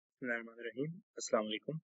Bismillahirrahmanirrahim. Assalamu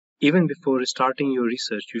alaikum. Even before starting your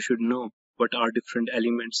research, you should know what are different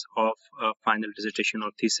elements of a final dissertation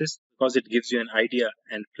or thesis because it gives you an idea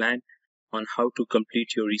and plan on how to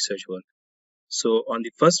complete your research work. So on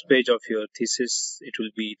the first page of your thesis, it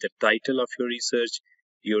will be the title of your research,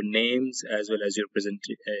 your names as well as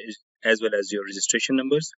your registration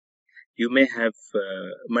numbers. You may have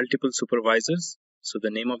multiple supervisors, so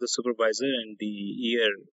the name of the supervisor and the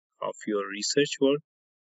year of your research work.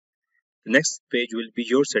 The next page will be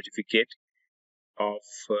your certificate of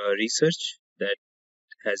research that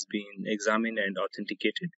has been examined and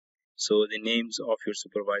authenticated. So the names of your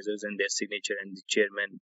supervisors and their signature and the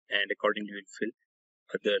chairman, and accordingly will fill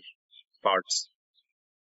other parts.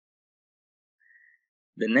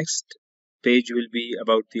 The next page will be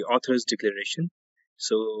about the author's declaration.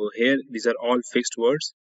 So here these are all fixed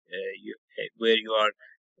words where you are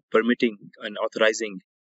permitting and authorizing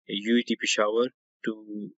UET-Peshawar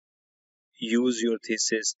to use your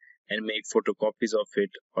thesis and make photocopies of it,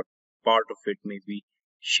 or part of it may be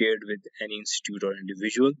shared with any institute or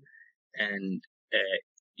individual. And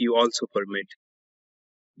you also permit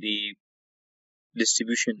the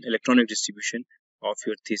electronic distribution of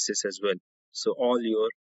your thesis as well. So all your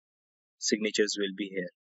signatures will be here.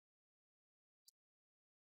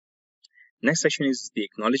 Next section is the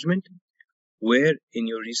acknowledgement, where in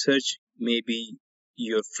your research maybe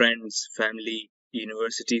your friends, family,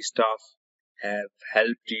 university staff have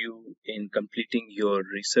helped you in completing your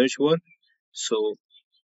research work. So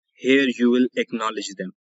here you will acknowledge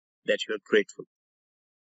them that you are grateful.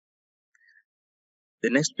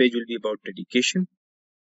 The next page will be about dedication.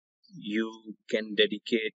 You can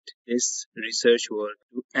dedicate this research work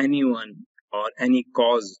to anyone or any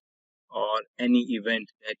cause or any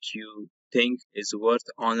event that you think is worth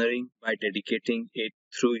honoring by dedicating it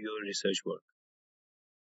through your research work.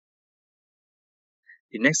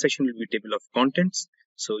 The next section will be table of contents.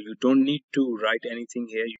 So you don't need to write anything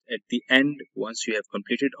here. At the end, once you have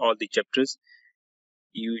completed all the chapters,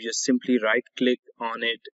 you just simply right click on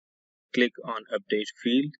it, click on update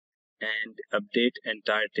field and update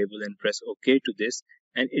entire table and press OK to this,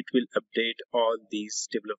 and it will update all these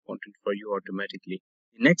table of content for you automatically.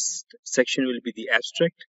 The next section will be the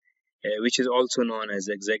abstract, which is also known as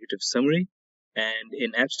executive summary. And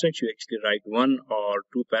in abstract, you actually write 1 or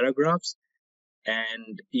 2 paragraphs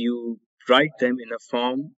and you write them in a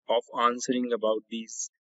form of answering about these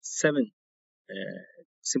 7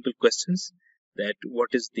 simple questions: that what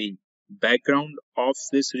is the background of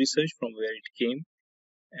this research, from where it came,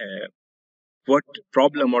 what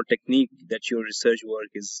problem or technique that your research work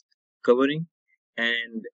is covering,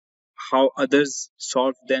 and how others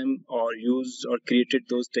solved them or used or created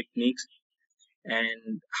those techniques,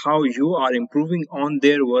 and how you are improving on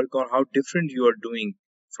their work or how different you are doing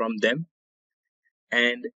from them.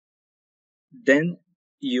 And then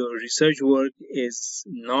your research work is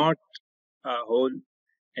not a whole,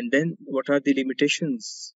 and then what are the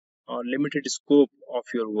limitations or limited scope of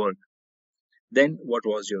your work, then what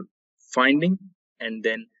was your finding, and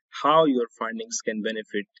then how your findings can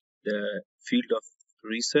benefit the field of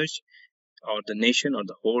research or the nation or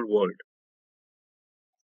the whole world.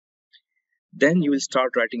 Then you will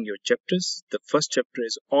start writing your chapters. The first chapter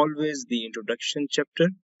is always the introduction chapter,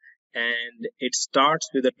 and it starts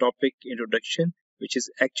with a topic introduction, which is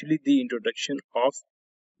actually the introduction of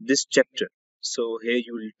this chapter. So here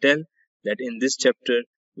you will tell that in this chapter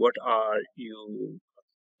what are you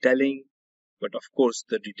telling, but of course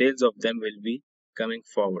the details of them will be coming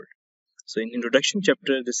forward. So in introduction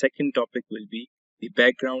chapter, the second topic will be the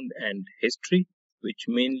background and history, which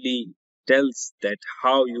mainly tells that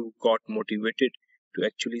how you got motivated to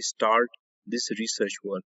actually start this research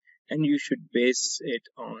work, and you should base it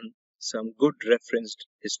on some good referenced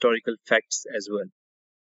historical facts as well.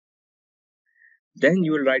 Then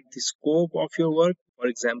you will write the scope of your work. For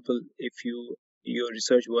example, if your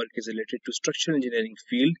research work is related to structural engineering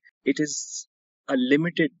field, it is a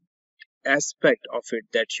limited aspect of it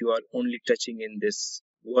that you are only touching in this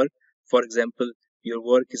work. For example, your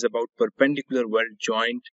work is about perpendicular weld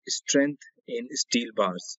joint strength in steel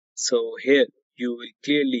bars. So here you will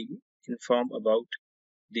clearly inform about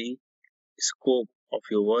the scope of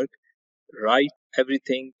your work. Write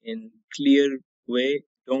everything in clear way.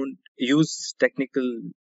 Don't use technical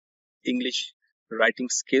English writing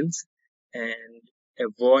skills and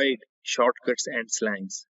avoid shortcuts and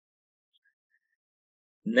slangs.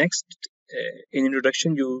 Next, in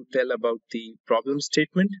introduction, you tell about the problem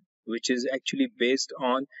statement, which is actually based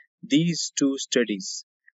on these 2 studies.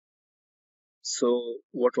 So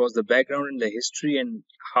what was the background and the history, and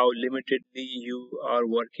how limitedly you are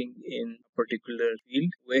working in a particular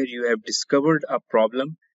field where you have discovered a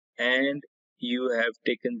problem and you have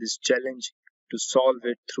taken this challenge to solve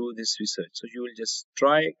it through this research. So you will just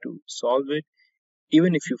try to solve it.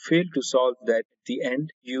 Even if you fail to solve that at the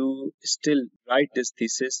end, you still write this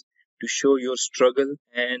thesis to show your struggle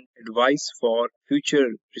and advice for future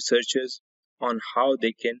researchers on how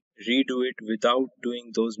they can redo it without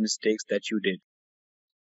doing those mistakes that you did.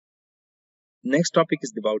 Next topic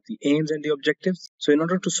is about the aims and the objectives. So in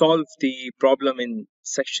order to solve the problem in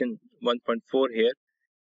section 1.4 here,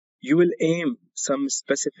 you will aim some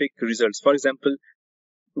specific results. For example,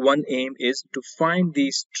 one aim is to find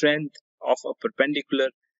the strength of a perpendicular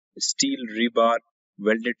steel rebar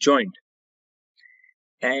welded joint.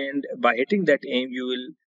 And by hitting that aim, you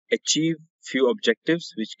will achieve few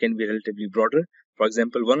objectives which can be relatively broader. For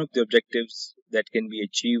example, one of the objectives that can be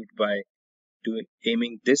achieved by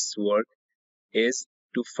aiming this work is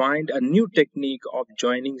to find a new technique of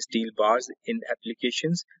joining steel bars in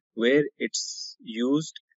applications where it's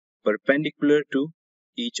used perpendicular to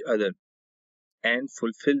each other and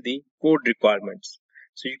fulfill the code requirements.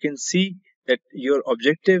 So you can see that your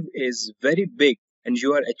objective is very big and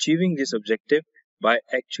you are achieving this objective by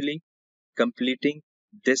actually completing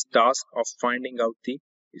this task of finding out the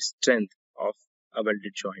strength of a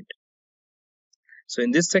welded joint. So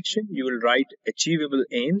in this section, you will write achievable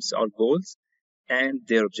aims or goals and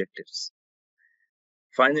their objectives.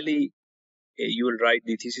 Finally, you will write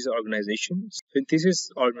the thesis organization. So in thesis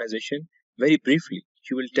organization, very briefly,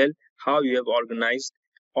 you will tell how you have organized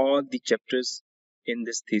all the chapters in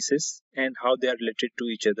this thesis and how they are related to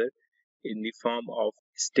each other in the form of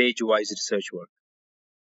stage-wise research work.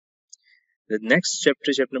 The next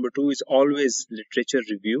chapter, chapter number 2, is always literature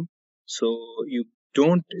review. So you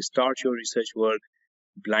don't start your research work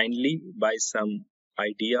blindly by some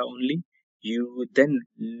idea only. You then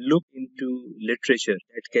look into literature.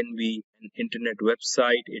 It can be an internet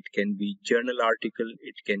website, it can be journal article,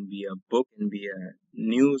 it can be a book, it can be a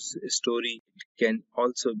news story, it can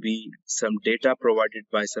also be some data provided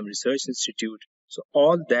by some research institute. So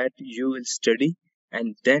all that you will study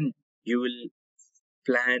and then you will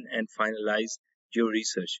plan and finalize your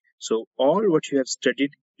research. So all what you have studied,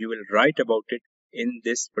 you will write about it in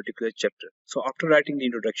this particular chapter. So after writing the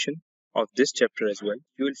introduction of this chapter as well,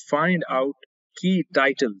 you will find out key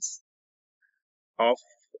titles of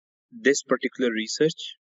this particular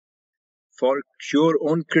research for your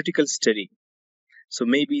own critical study. So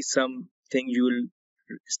maybe something you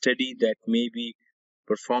will study that may be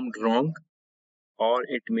performed wrong, or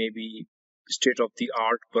it may be state of the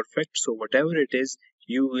art perfect. So whatever it is,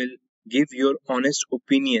 you will give your honest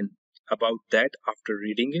opinion about that after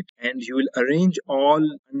reading it, and you will arrange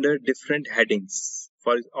all under different headings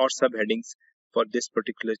for or subheadings for this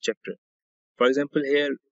particular chapter. For example,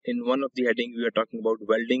 here in one of the heading we are talking about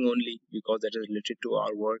welding only because that is related to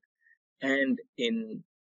our work, and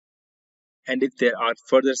if there are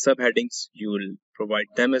further subheadings you will provide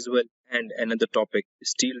them as well, and another topic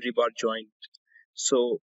steel rebar joint.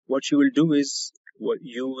 So what you will do is what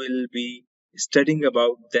you will be studying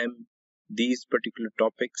about them, these particular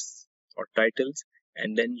topics or titles,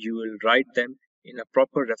 and then you will write them in a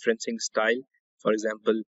proper referencing style. For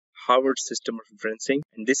example, Harvard's system of referencing,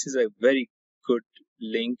 and this is a very good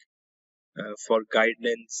link for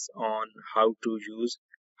guidance on how to use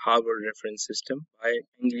Harvard reference system by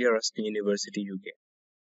Anglia Ruskin University, UK.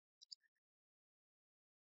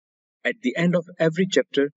 At the end of every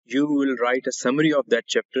chapter, you will write a summary of that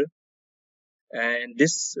chapter, and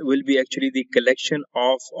this will be actually the collection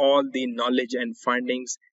of all the knowledge and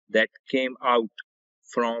findings that came out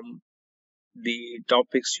from the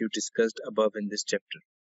topics you discussed above in this chapter.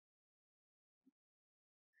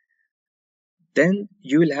 Then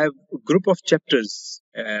you will have a group of chapters,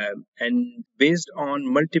 and based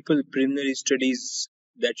on multiple preliminary studies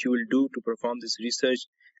that you will do to perform this research,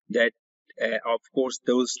 that of course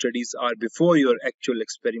those studies are before your actual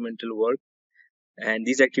experimental work, and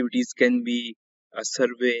these activities can be a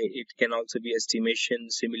survey, it can also be estimation,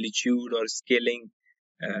 similitude or scaling,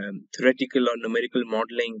 theoretical or numerical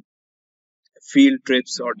modeling, field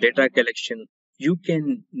trips or data collection. You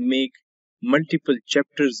can make multiple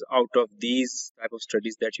chapters out of these type of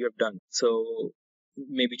studies that you have done. So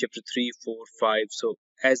maybe chapter 3, 4, 5. So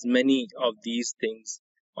as many of these things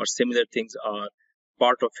or similar things are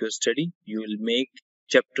part of your study, you will make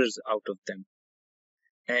chapters out of them.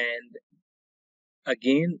 And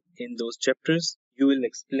again, in those chapters, you will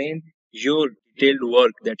explain your detailed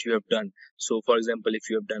work that you have done. So for example, if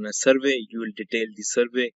you have done a survey, you will detail the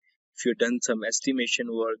survey. If you have done some estimation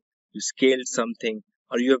work, you scaled something,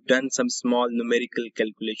 or you have done some small numerical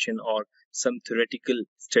calculation or some theoretical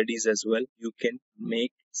studies as well, you can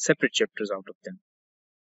make separate chapters out of them.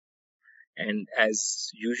 And as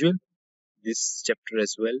usual, this chapter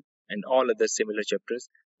as well and all other similar chapters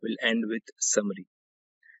will end with summary.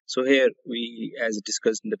 So here we, as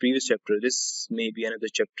discussed in the previous chapter, this may be another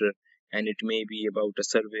chapter and it may be about a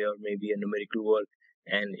survey or maybe a numerical work,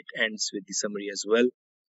 and it ends with the summary as well.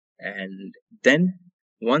 And then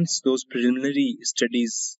once those preliminary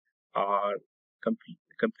studies are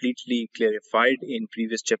completely clarified in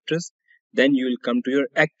previous chapters, then you will come to your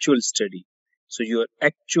actual study. So your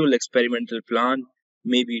actual experimental plan,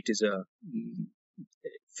 maybe it is a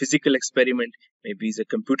physical experiment, maybe it's a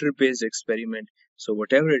computer based experiment. So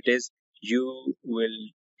whatever it is, you will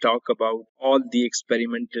talk about all the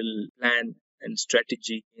experimental plan and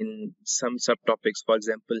strategy in some subtopics. For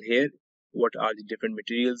example, here, what are the different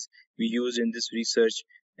materials we use in this research?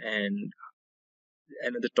 And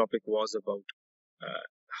another topic was about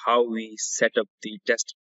how we set up the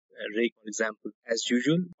test rig, for example. As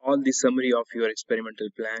usual, all the summary of your experimental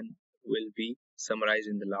plan will be summarized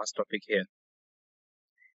in the last topic here.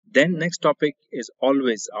 Then next topic is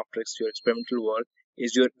always after your experimental work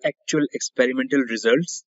is your actual experimental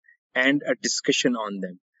results and a discussion on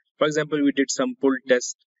them. For example, we did some pull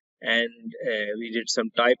test and we did some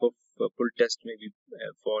type of pull test maybe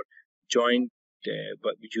for joint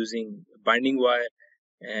but using binding wire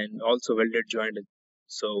and also welded joint.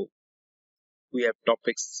 So we have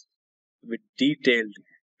topics with detailed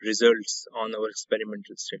results on our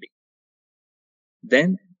experimental study.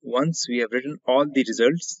 Then once we have written all the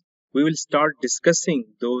results, we will start discussing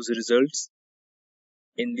those results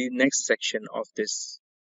in the next section of this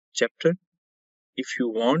chapter. If you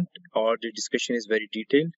want, or the discussion is very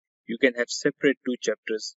detailed, you can have separate 2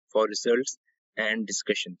 chapters for results and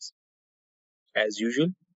discussions. As usual,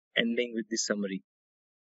 ending with the summary.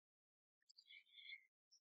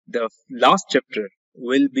 The last chapter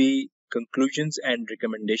will be conclusions and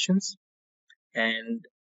recommendations, and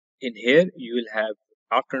in here you will have,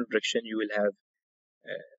 after introduction, you will have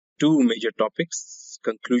 2 major topics,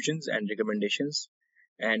 conclusions and recommendations.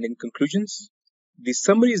 And in conclusions, the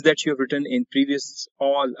summaries that you have written in previous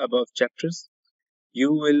all above chapters,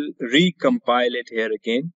 you will recompile it here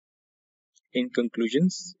again in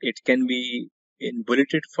conclusions. It can be in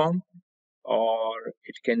bulleted form or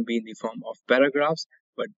it can be in the form of paragraphs,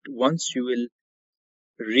 but once you will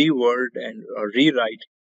reword and or rewrite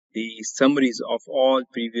the summaries of all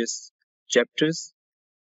previous chapters,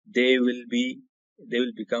 they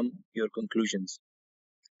will become your conclusions.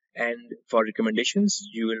 And for recommendations,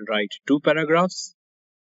 you will write 2 paragraphs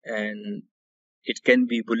and it can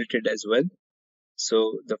be bulleted as well.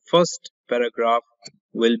 So the first paragraph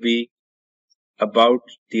will be about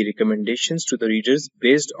the recommendations to the readers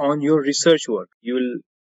based on your research work. You will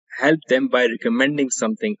help them by recommending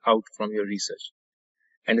something out from your research.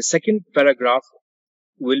 And the second paragraph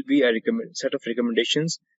will be a set of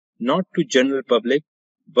recommendations not to general public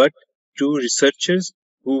but to researchers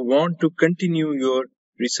who want to continue your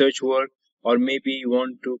research work or maybe you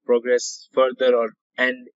want to progress further, or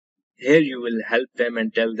and here you will help them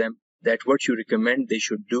and tell them that what you recommend they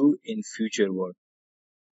should do in future work.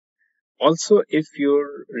 Also, if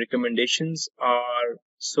your recommendations are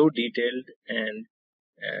so detailed and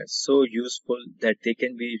so useful that they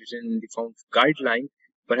can be written in the form of guideline,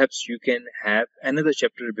 perhaps you can have another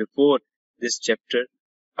chapter before this chapter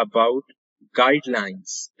about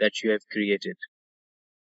guidelines that you have created.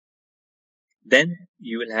 Then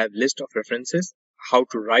you will have list of references, how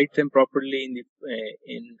to write them properly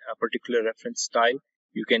in a particular reference style.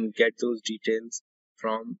 You can get those details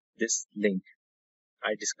from this link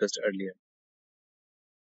I discussed earlier.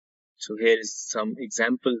 So here is some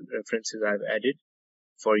example references I've added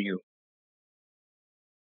for you.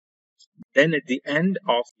 Then at the end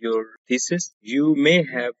of your thesis, you may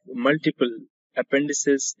have multiple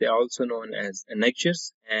appendices. They are also known as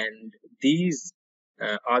annexures, and these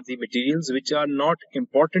are the materials which are not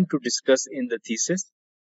important to discuss in the thesis,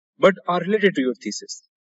 but are related to your thesis.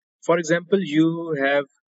 For example, you have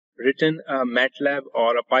written a MATLAB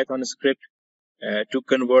or a Python script to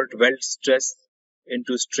convert weld stress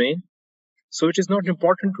into strain. So it is not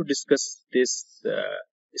important to discuss this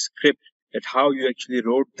script, that how you actually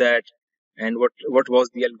wrote that and what was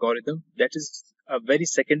the algorithm. That is a very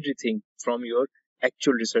secondary thing from your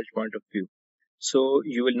actual research point of view. So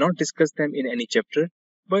you will not discuss them in any chapter,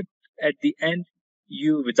 but at the end,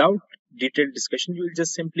 you, without detailed discussion, you will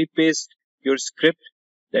just simply paste your script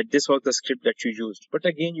that this was the script that you used. But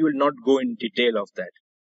again, you will not go in detail of that.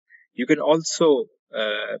 You can also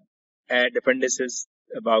add appendices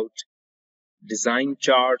about design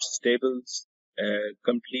charts, tables,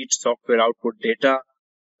 complete software output data,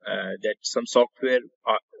 that some software,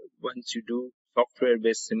 once you do software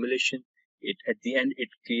based simulation, At the end, it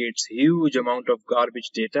creates huge amount of garbage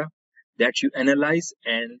data that you analyze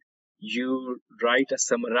and you write a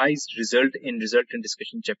summarized result in result and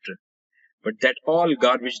discussion chapter. But that all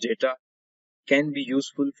garbage data can be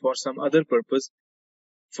useful for some other purpose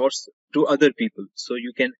to other people. So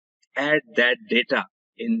you can add that data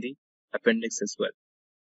in the appendix as well.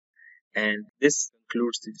 And this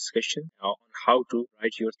concludes the discussion on how to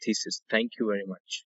write your thesis. Thank you very much.